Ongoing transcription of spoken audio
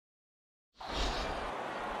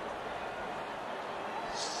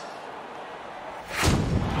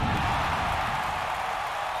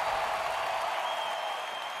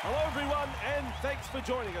everyone, and thanks for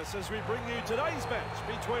joining us as we bring you today's match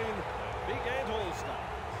between Big Ant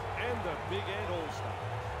All-Stars and the Big Ant All-Stars.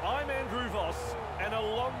 I'm Andrew Voss, and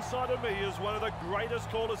alongside of me is one of the greatest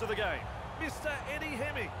callers of the game, Mr. Eddie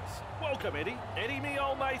Hemmings. Welcome, Eddie. Eddie, me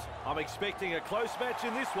old mate. I'm expecting a close match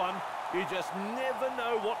in this one. You just never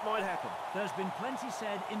know what might happen. There's been plenty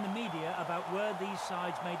said in the media about where these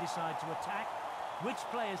sides may decide to attack, which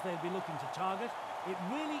players they'll be looking to target. It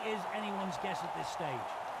really is anyone's guess at this stage.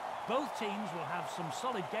 Both teams will have some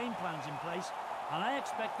solid game plans in place, and I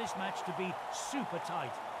expect this match to be super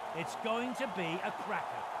tight. It's going to be a cracker.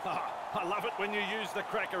 I love it when you use the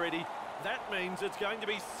cracker, Eddie. That means it's going to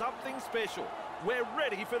be something special. We're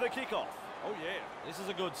ready for the kickoff. Oh yeah, this is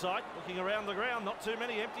a good sight. Looking around the ground, not too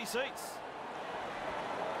many empty seats.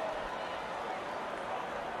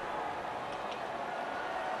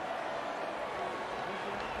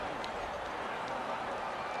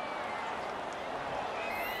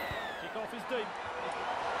 Kickoff is deep.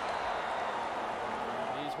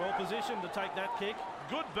 He's well positioned to take that kick.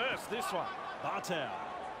 Good burst, this one. Bartow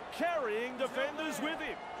carrying defenders with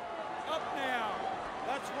him. Up now.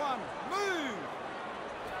 That's one. Move.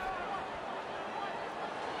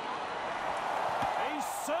 He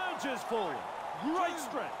surges forward. Great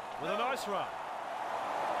strength with a nice run.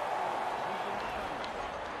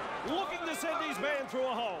 Looking to send his man through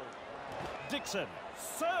a hole. Dixon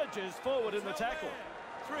surges forward in the tackle.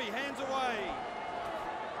 3 hands away.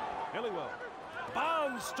 Helliwell.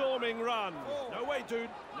 Barnstorming run. No way, dude.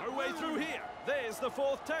 No way through here. There's the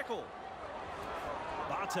 4th tackle.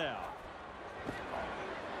 Bartow.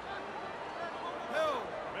 Hill.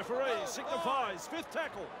 Referee signifies 5th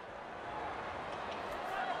tackle.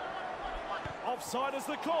 Offside is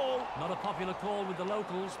the call. Not a popular call with the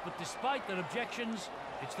locals, but despite their objections,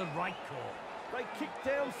 it's the right call. They kicked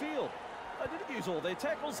downfield. They didn't use all their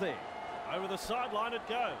tackles there. Over the sideline it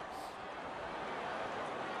goes.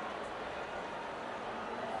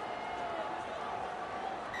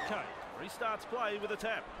 Okay, restarts play with a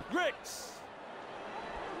tap. Grix.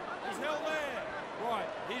 He's held there. Right,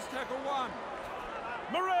 here's tackle 1.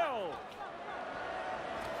 Morrell.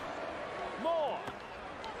 Moore.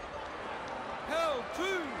 Held 2.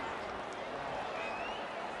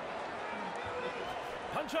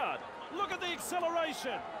 Punchard. Look at the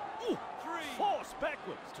acceleration. Ooh, 3. Force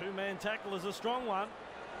backwards. 2-man tackle is a strong one.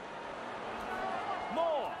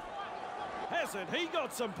 Moore. Hasn't he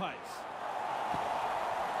got some pace?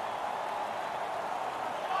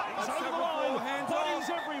 He's over the line. Hands Bodies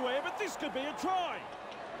off. everywhere, but this could be a try.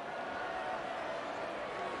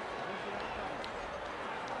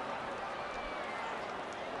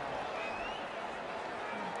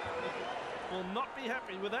 Will not be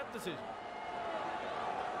happy with that decision.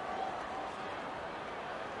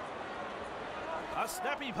 A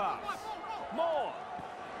snappy pass. More.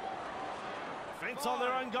 Defence on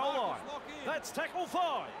their own goal line. That's tackle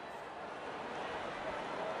 5.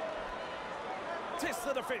 Test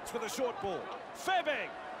the defence with a short ball. Fabeg.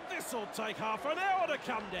 This'll take half an hour to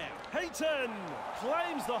come down. Hayton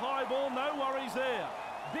claims the high ball. No worries there.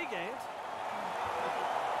 Big Ant.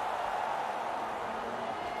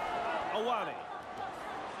 Awani.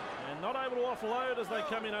 And not able to offload as they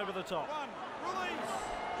come in over the top. 1. Release.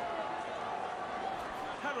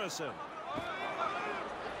 Harrison.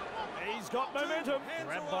 He's got momentum.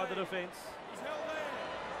 Grabbed by the defence. He's held there.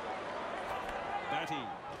 Batty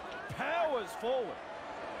powers forward.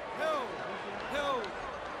 Held.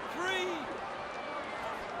 3.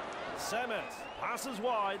 Samet passes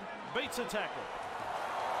wide. Beats a tackle.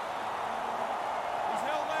 He's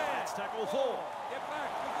held there. That's tackle 4. Get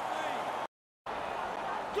back. Look at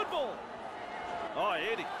me. Good ball. Oh,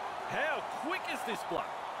 Eddie. How quick is this bloke?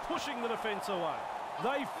 Pushing the defence away.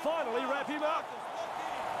 They finally wrap him up.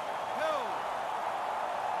 Held.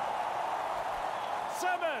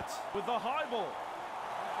 Samet with the high ball.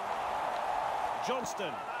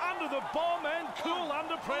 Johnston under the bomb and cool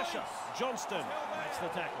under pressure. Johnston makes the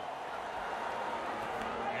tackle.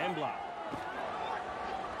 Ambler.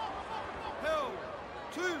 Held.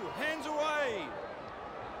 2 hands away.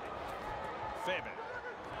 Fairbairn.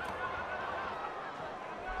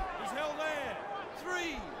 He's held there.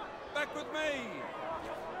 3. Back with me.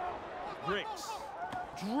 Grix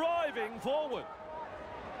driving forward.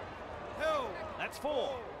 Held. That's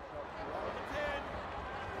 4.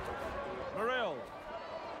 10. Morrell.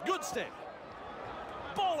 Good step.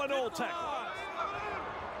 Ball and all tackle.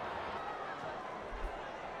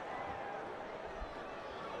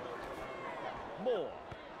 Moore.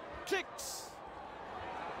 Kicks.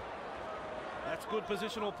 That's good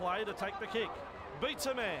positional play to take the kick. Beats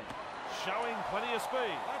a man. Showing plenty of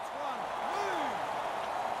speed. That's 1. Move.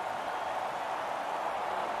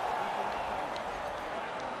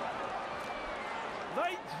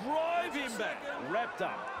 drive him back. Wrapped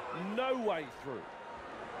up. No way through.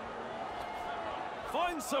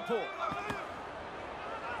 Finds support.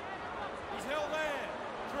 He's held there.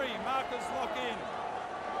 3, markers lock in.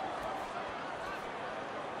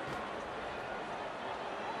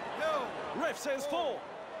 Hill. Ref says 4. Move.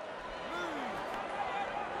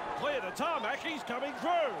 Clear the tarmac, he's coming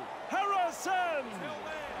through. Harrison! Held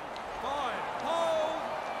there. 5, hold.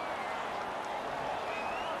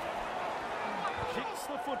 Kicks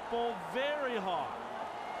the football very high.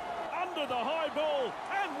 Under the high ball,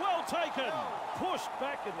 and well taken. Pushed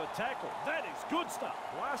back in the tackle. That is good stuff.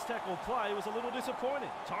 Last tackle play was a little disappointing.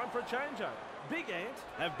 Time for a changeover. Big Ant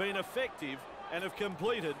have been effective and have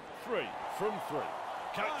completed 3 from 3.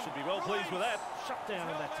 Coach should be well pleased with that. Shut down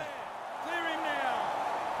in that tackle. Clear him now.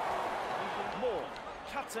 Moore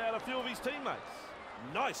cuts out a few of his teammates.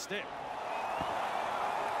 Nice step.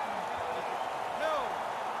 Hill.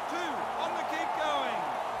 2, on the keep going.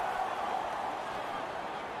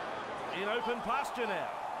 In open pasture now.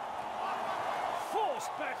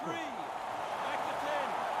 Forced 3, backward. back to 10.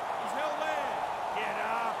 He's held there. Get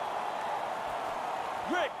up.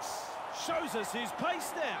 Rex shows us his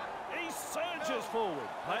pace now. He surges forward.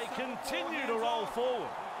 They continue to roll forward.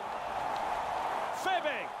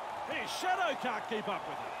 Febang. His shadow can't keep up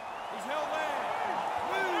with him. He's held there.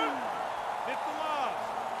 Move. Hit the last.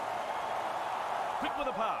 Quick with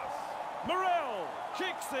a pass. Morel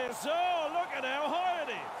kicks this. Oh, look at how high it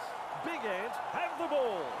is. Big Ant have the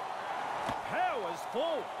ball. Powers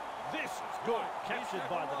forward. This is good. Captured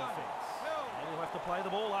by the defence. And he'll have to play the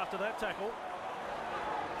ball after that tackle.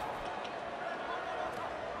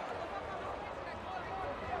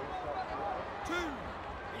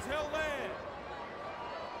 He's held there.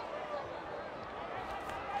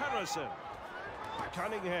 Harrison.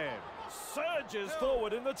 Cunningham surges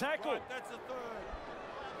forward in the tackle. Right, that's a 3rd.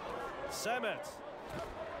 Samet.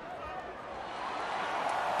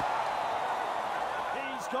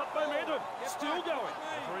 He's got momentum. Still going.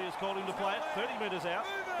 Referee has called him to play it 30 metres out.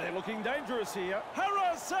 They're looking dangerous here.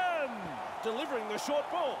 Harrison delivering the short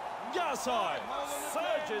ball. Garside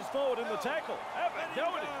surges forward in the tackle. Have a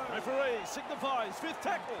go at him. Referee signifies 5th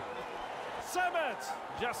tackle. Samet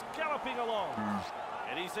just galloping along.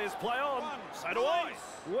 And he says play on. So do I.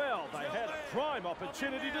 Well, they had a prime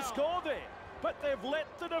opportunity to score there, but they've let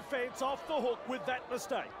the defence off the hook with that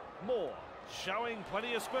mistake. Moore showing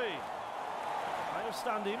plenty of speed. May have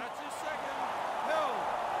stunned him. That's his 2nd. Hill.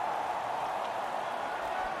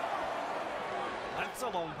 That's a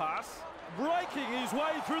long pass. Breaking his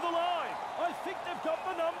way through the line. I think they've got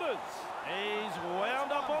the numbers. He's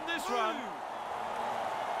wound up on this run.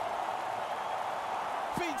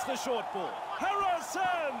 Feeds the short ball.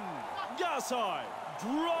 Harrison! Garside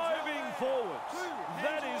driving forward.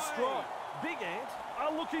 That is strong. Big Ant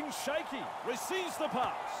are looking shaky. Receives the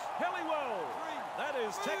pass. Helliwell. That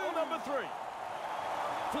is tackle number 3.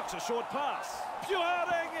 Flicks a short pass.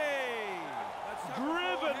 Puarengi!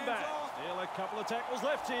 Driven back. Still a couple of tackles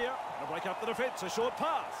left here. To break up the defence. A short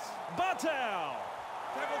pass. Batau.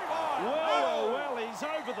 Tackle 5. Well, he's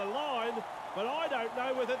over the line, but I don't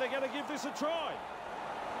know whether they're going to give this a try.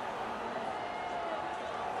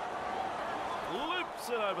 Loops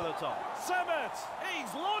it over the top. Samet,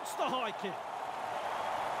 he's launched the high kick.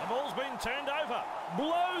 The ball's been turned over.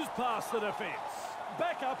 Blows past the defence.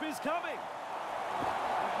 Backup is coming.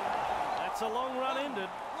 That's a long run ended.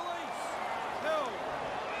 Release. Hill.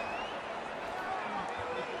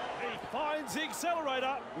 He finds the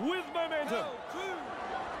accelerator with momentum. Hill. 2.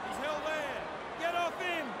 He's held there. Get off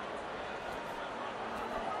in.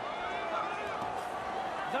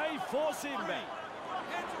 They force him back.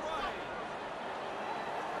 Hands away.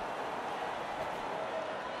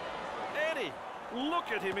 Eddie,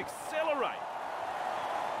 look at him accelerate.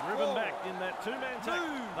 Driven back in that 2-man tackle.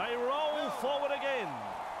 They roll forward again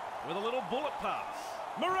with a little bullet pass.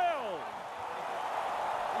 Morel.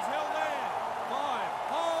 He's held there. 5.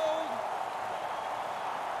 Hold.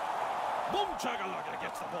 Boom chugga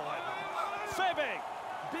gets the ball over. Febang.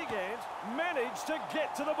 Big Ant managed to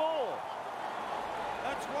get to the ball.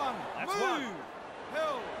 That's 1. That's Move. 1.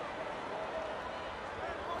 Hill.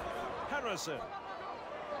 Harrison.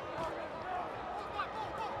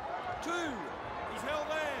 2. He's held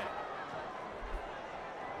there.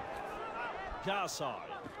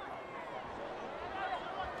 Garside.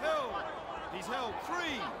 Hill. He's held.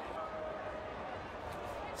 3.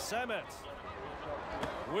 Samet.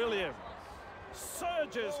 Williams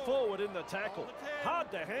surges forward in the tackle. Hard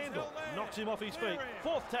to handle. Knocks him off his feet.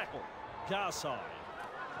 4th tackle. Garside.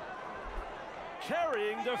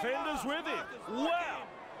 Carrying defenders with him. Wow.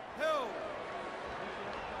 Hill.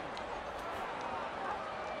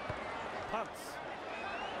 Punts.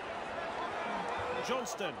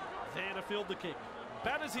 Johnston there to field the kick.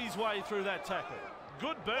 Batters his way through that tackle.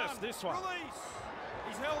 Good burst, this one. Release.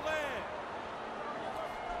 He's held there.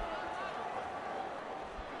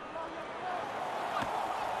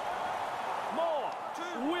 Moore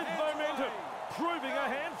with momentum, proving a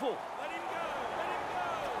handful. Let him go. Let him go.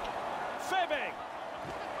 Fairbank.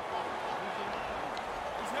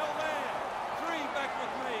 He's held there. 3 back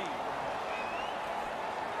with me.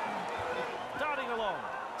 Darting along.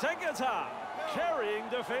 Tangata carrying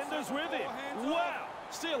defenders with him. Wow.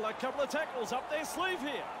 Still a couple of tackles up their sleeve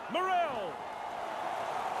here. Morel.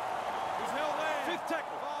 He's held there. 5th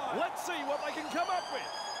tackle. 5. Let's see what they can come up with.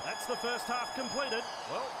 That's the first half completed.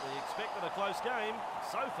 Well, we expected a close game.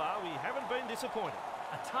 So far, we haven't been disappointed.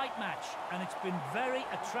 A tight match, and it's been very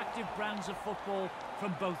attractive brands of football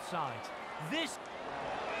from both sides. This...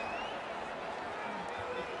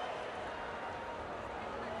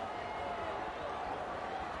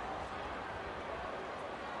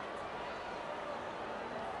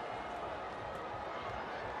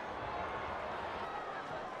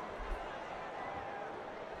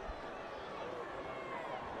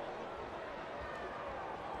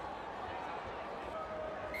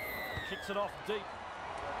 Kicks it off deep.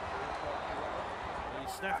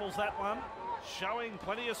 He snaffles that one, showing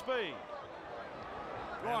plenty of speed.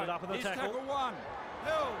 Rounded up in the here's tackle. 1.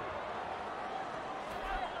 Held.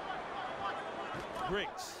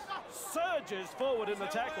 Briggs surges forward in the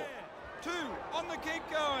He's held tackle. there. 2 on the keep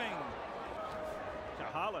going. To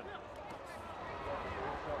Harlan.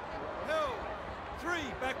 Held. 3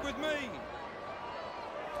 back with me.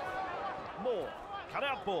 Moore. Cut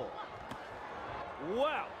out ball.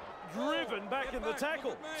 Wow. Driven back in the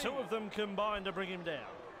tackle. 2 of them combined to bring him down.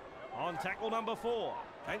 On tackle number 4,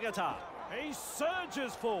 Tangata. He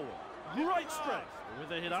surges forward. Great strength with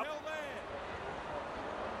the hit up. Held there.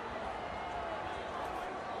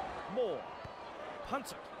 Moore.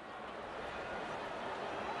 Punts it.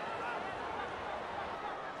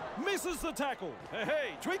 Misses the tackle.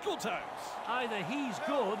 Hey, twinkle toes. Either he's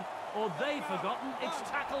good, or they've forgotten it's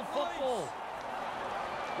tackle football.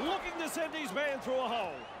 Looking to send his man through a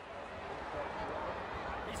hole.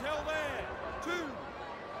 He's held there. 2.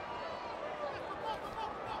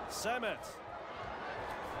 Samet.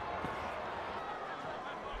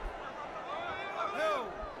 Held.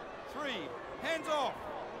 3. Hands off.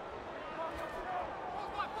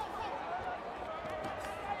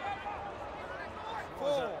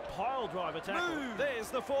 Was 4. a pile driver tackle. Move. There's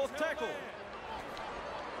the 4th tackle.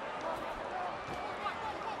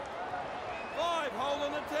 5. Hole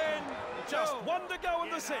in the 10. Just Held. 1 to go in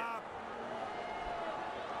the Get set. up.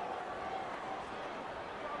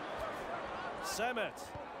 Samet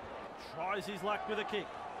tries his luck with a kick.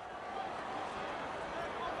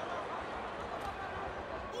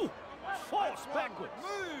 Ooh, force That's 1. backwards.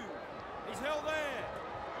 Move. He's held there.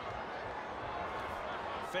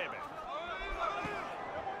 Fairbank.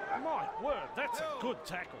 My word, that's a good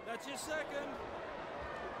tackle. That's your 2nd.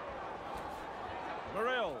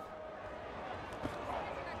 Morel.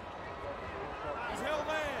 He's held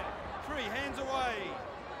there. 3. Hands away.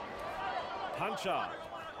 Puncher.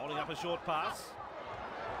 Holding up a short pass.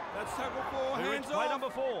 That's tackle 4. Clearance Hands play off. number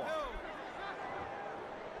 4. Held.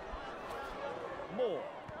 Moore.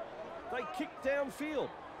 They kicked downfield.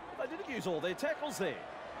 They didn't use all their tackles there.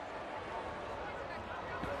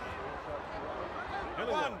 1.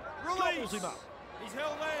 Gobbles Release. him up. He's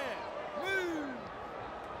held there. Move.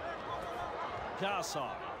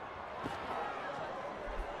 Garside.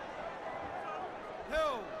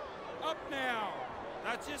 Held. Up now.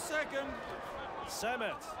 That's your 2nd.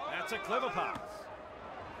 Samet. That's a clever pass.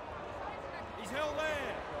 He's held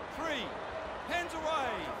there. 3. Hands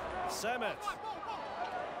away. Samet.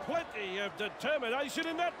 Plenty of determination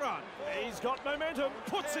in that run. He's got momentum.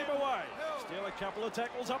 Puts him away. Still a couple of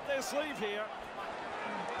tackles up their sleeve here.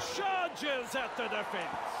 Charges at the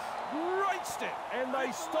defence. Great step. And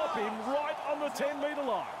they stop him right on the 10-metre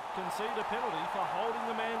line. Concede a penalty for holding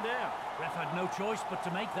the man down. Ref had no choice but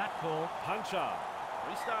to make that call. Puncher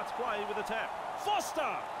restarts play with a tap.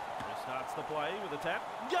 Foster restarts the play with a tap.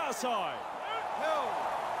 Garside. Held.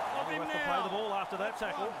 Up He'll him have to now. play the ball after that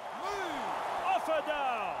tackle. Move.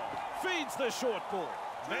 Offerdale feeds the short ball.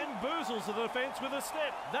 Bamboozles the defence with a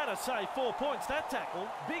step. That'll say 4 points, that tackle.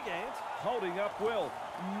 Big Ant holding up well.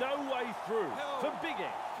 No way through for Big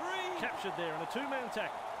Ant. 3. Captured there in a 2-man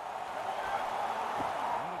tackle.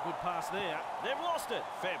 Not a good pass there. They've lost it.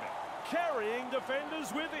 Fairbank carrying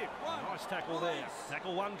defenders with him. 1. Nice tackle there. Release.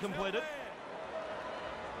 Tackle 1 completed.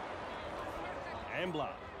 Ambler.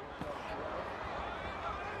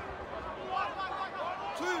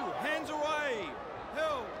 2. Hands away.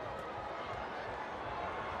 Held.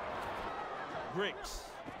 Bricks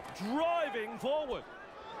driving forward.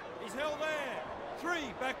 He's held there.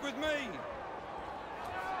 3, back with me.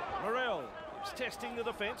 Morel is testing the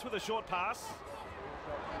defence with a short pass.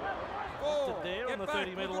 4, There get on the back,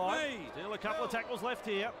 30-metre look at line. me. Still a couple of tackles left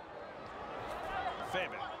here.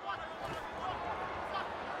 Fairbairn.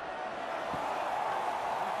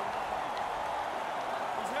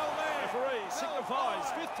 He's held there. Referee signifies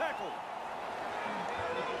 5th tackle.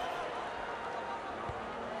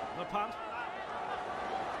 The punt.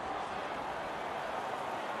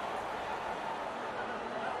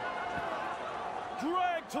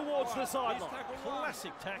 Drag towards the sideline.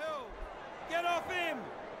 Classic tackle. Hill. Get off him.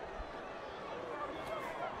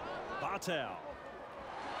 Bartel.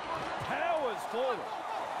 Powers forward.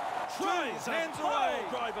 Trays hands a away.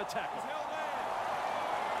 driver tackle. He's held there.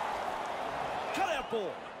 Cut out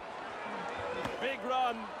ball. Big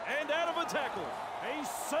run and out of a tackle. He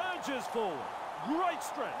surges forward. Great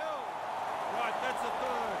strength. Hill. Right, that's the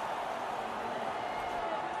 3rd.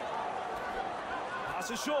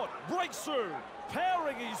 Pass is short. Breaks through.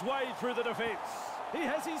 Powering his way through the defence. He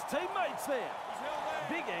has his teammates there. He's held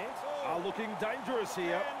there. Big Ant are looking dangerous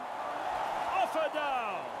here. Off a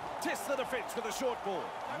down. Tests the defence with a short ball.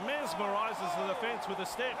 Mesmerises the defence with a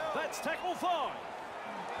step. That's tackle 5.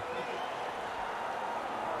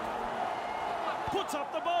 Puts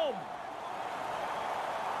up the bomb.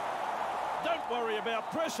 Don't worry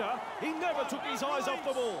about pressure. He never took his eyes off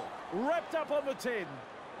the ball. Wrapped up on the 10.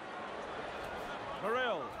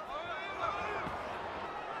 Morel.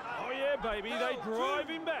 Oh yeah, baby, they drive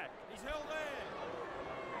him back. He's held there.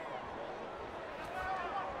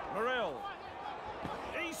 Morel.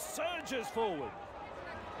 He surges forward.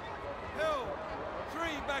 Hill. 3,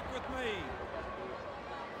 back with me.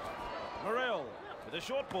 Morel with a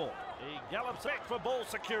short ball. He gallops back for ball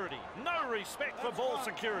security. No respect for ball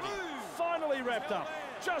security. Finally wrapped up,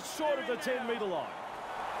 just short of the 10-metre line.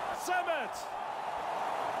 Samet!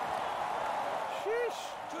 Sheesh!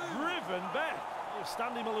 Driven back. You've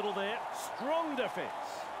stunned him a little there. Strong defence.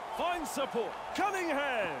 Finds support.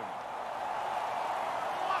 Cunningham!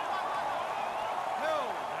 Hill.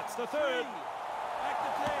 That's the 3, 3rd. back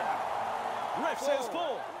to 10. Ref says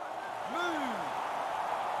 4. Move.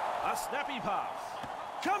 A snappy pass.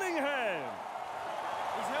 Cunningham!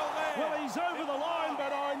 He's held there. Well, he's over the line,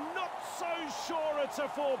 but I'm not so sure it's a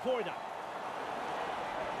 4-pointer.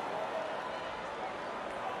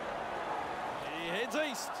 He heads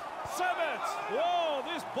east. Samet! Whoa,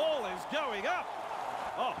 this ball is going up.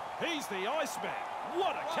 Oh, he's the Iceman.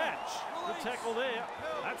 What a catch. Good tackle there.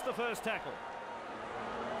 That's the 1st tackle.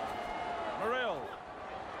 Morel.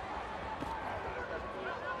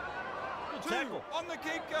 Good 2, tackle. on the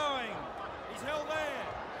keep going. He's held there.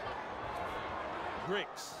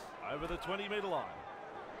 Bricks over the 20-metre line.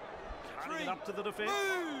 Cutting 3, it up to the defence.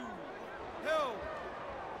 move. Hill.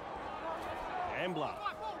 Ambler.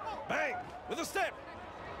 Bang! With a step.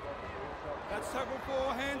 That's tackle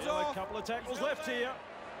 4, hands Still off. a couple of tackles He's held left there. here.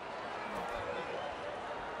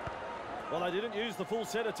 Well, they didn't use the full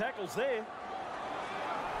set of tackles there.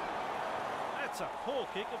 That's a poor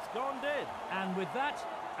kick. It's gone dead. And with that,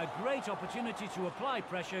 a great opportunity to apply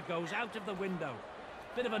pressure goes out of the window.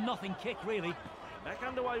 Bit of a nothing kick, really. Back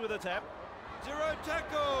underway with a tap. 0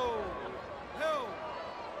 tackle. Hill.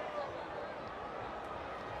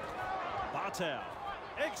 Bartel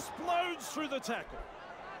explodes through the tackle.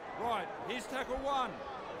 Right, here's tackle 1.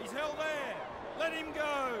 He's held there. Let him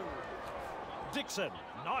go. Dixon,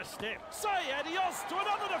 nice step. Say adios to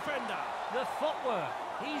another defender. The footwork.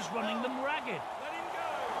 He's running them ragged. Let him go.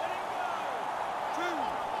 Let him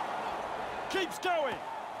go. 2. Keeps going.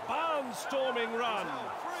 Barnstorming run.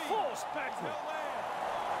 Forced backward.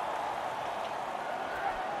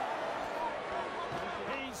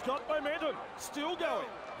 He's got momentum. Still going.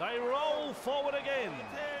 They roll forward again.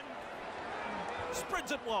 10.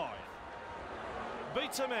 Spreads it wide.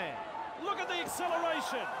 Beats a man. Look at the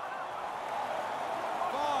acceleration.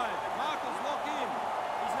 5. Markers lock in.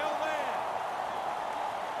 He's held there.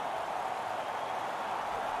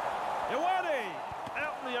 Iwani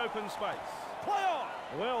out in the open space. Play on.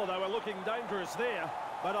 Well, they were looking dangerous there,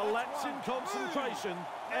 but a lapse in concentration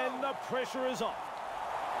and the pressure is off.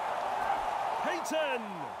 Payton,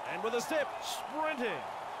 and with a step, sprinting.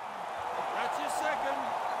 That's his 2nd.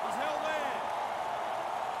 He's held there.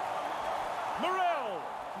 Morel,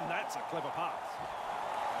 that's a clever pass.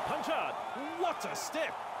 Punchard, what a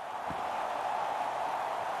step.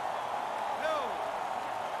 Hill.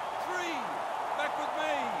 3. Back with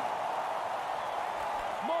me.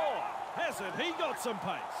 Moore, hasn't he got some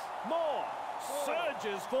pace? Moore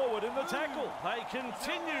surges forward in the tackle. They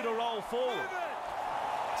continue to roll forward. Move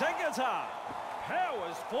it. Tangata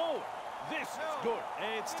powers forward. This is good.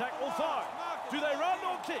 It's tackle 5. Do they run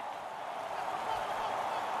or kick?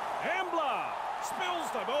 Ambler spills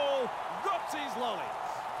the ball, drops his lollies.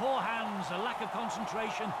 Poor hands, a lack of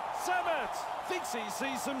concentration. Samet thinks he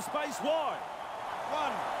sees some space wide.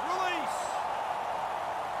 Release.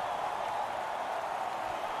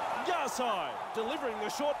 Garside delivering the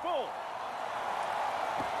short ball.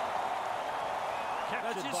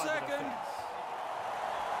 Captured That's your by the second. defence.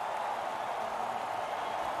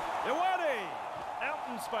 Iwadi out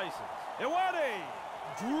in spaces. Iwadi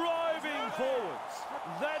driving forwards.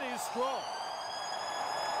 That is strong.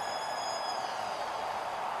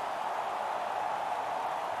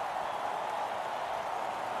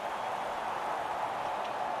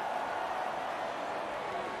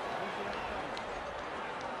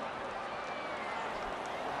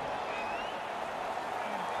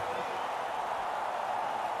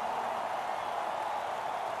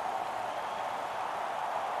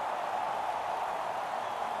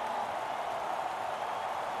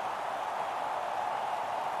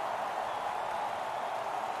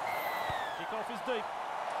 Off is deep.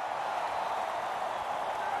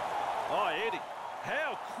 Oh, Eddie,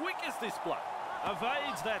 how quick is this bloke?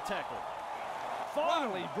 Evades that tackle.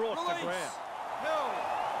 Finally brought to ground. Hill.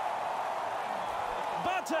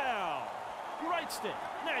 Batow! Great step.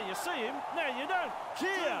 Now you see him, now you don't.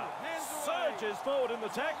 Kia surges forward in the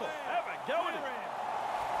tackle. Have a go at him.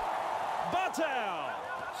 Batow!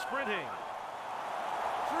 Sprinting.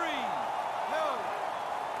 3. Hill.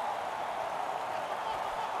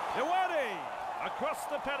 Iwadi! Across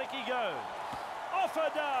the paddock he goes.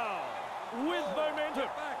 Offerdale! With momentum,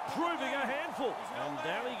 proving a handful. And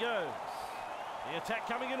down he goes. The attack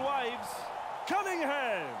coming in waves.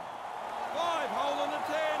 Cunningham! 5, holding the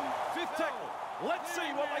 10. Fifth tackle. Let's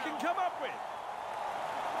see what they can come up with.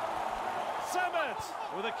 Samet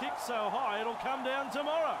with a kick so high it'll come down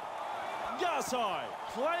tomorrow. Garside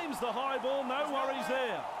claims the high ball, no worries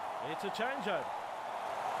there. It's a changeover.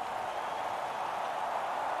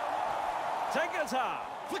 Tegata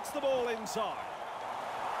flicks the ball inside.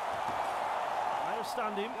 May have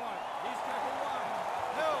stunned him. He's tackle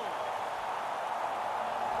 1. Hill.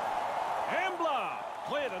 Ambler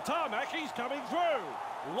clear to tarmac, he's coming through.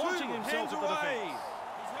 Launching himself at the defence.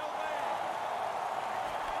 He's held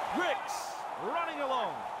there. Ricks running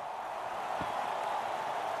along.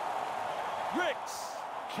 Ricks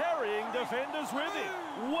carrying defenders with him.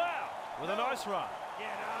 Wow, with a nice run.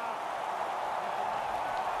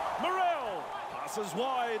 Morel passes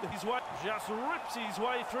wide. His way just rips his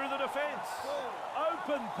way through the defence.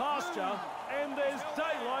 Open pasture, and there's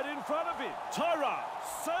daylight in front of him. Tyra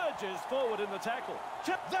surges forward in the tackle.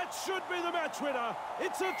 That should be the match winner.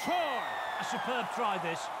 It's a try. A superb try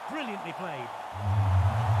this, brilliantly played.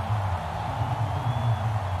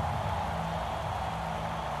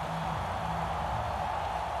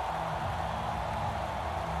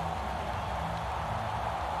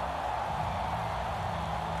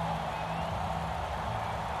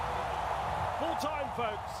 Full time,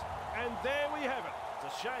 folks, and there we have it.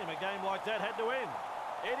 It's a shame a game like that had to end.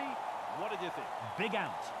 Eddie, what did you think? Big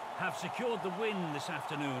Ant have secured the win this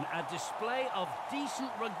afternoon. A display of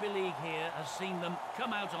decent rugby league here has seen them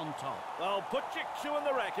come out on top. Well, put your cue in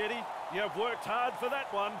the rack, Eddie. You've worked hard for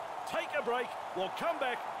that one. Take a break. We'll come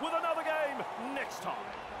back with another game next time.